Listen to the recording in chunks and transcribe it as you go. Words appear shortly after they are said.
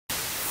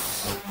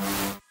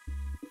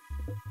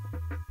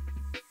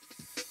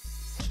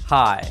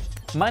Hi,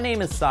 my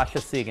name is Sasha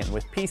Segan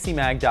with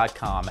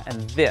PCMag.com,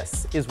 and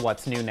this is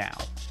what's new now.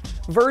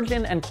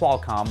 Virgin and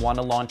Qualcomm want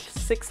to launch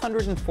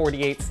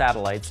 648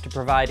 satellites to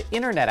provide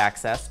internet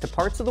access to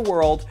parts of the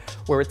world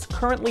where it's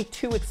currently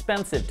too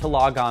expensive to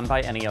log on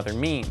by any other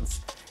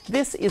means.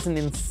 This is an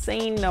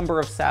insane number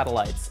of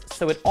satellites,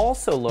 so it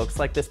also looks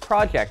like this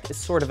project is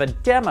sort of a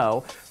demo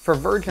for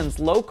Virgin's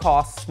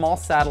low-cost small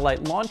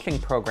satellite launching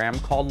program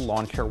called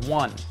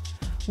LauncherOne.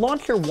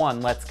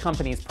 LauncherOne lets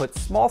companies put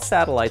small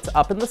satellites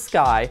up in the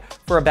sky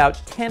for about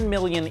 $10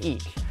 million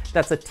each.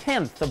 That's a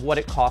tenth of what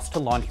it costs to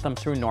launch them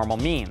through normal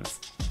means.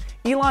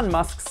 Elon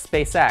Musk's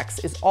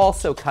SpaceX is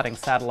also cutting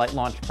satellite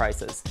launch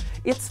prices.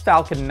 Its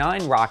Falcon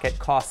 9 rocket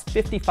costs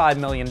 $55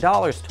 million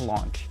to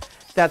launch.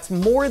 That's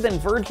more than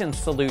Virgin's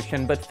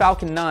solution, but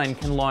Falcon 9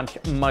 can launch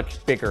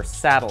much bigger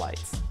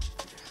satellites.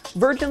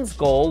 Virgin's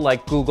goal,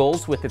 like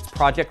Google's with its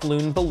Project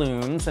Loon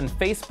balloons and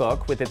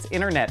Facebook with its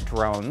internet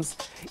drones,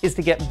 is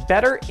to get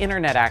better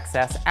internet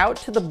access out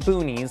to the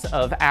boonies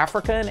of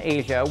Africa and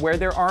Asia where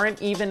there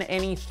aren't even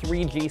any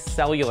 3G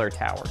cellular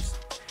towers.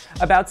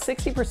 About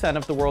 60%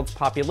 of the world's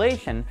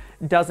population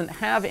doesn't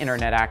have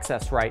internet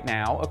access right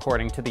now,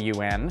 according to the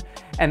UN,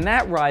 and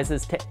that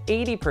rises to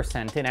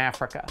 80% in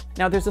Africa.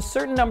 Now, there's a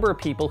certain number of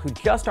people who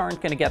just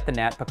aren't going to get the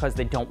net because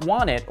they don't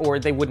want it or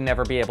they would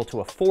never be able to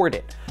afford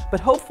it.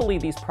 But hopefully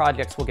these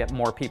projects will get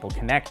more people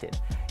connected.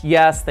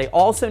 Yes, they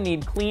also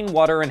need clean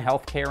water and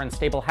healthcare and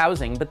stable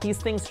housing, but these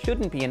things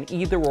shouldn't be an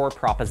either-or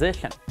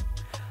proposition.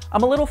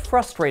 I'm a little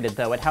frustrated,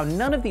 though, at how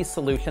none of these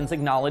solutions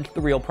acknowledge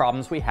the real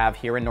problems we have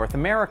here in North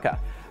America.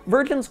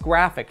 Virgin's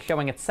graphic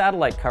showing its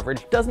satellite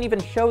coverage doesn't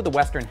even show the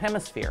Western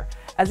Hemisphere,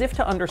 as if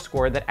to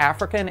underscore that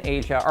Africa and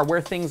Asia are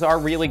where things are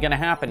really going to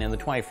happen in the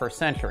 21st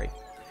century.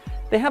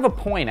 They have a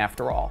point,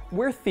 after all.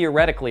 We're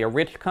theoretically a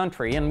rich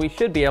country, and we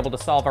should be able to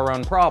solve our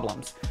own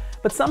problems.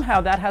 But somehow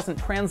that hasn't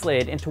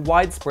translated into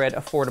widespread,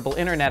 affordable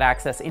internet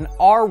access in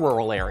our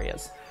rural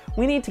areas.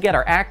 We need to get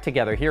our act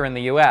together here in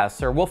the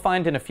US, or we'll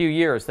find in a few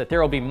years that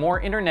there will be more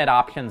internet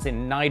options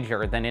in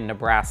Niger than in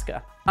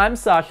Nebraska. I'm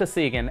Sasha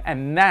Segan,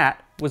 and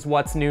that was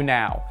What's New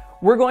Now.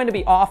 We're going to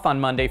be off on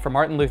Monday for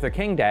Martin Luther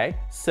King Day,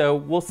 so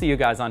we'll see you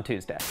guys on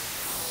Tuesday.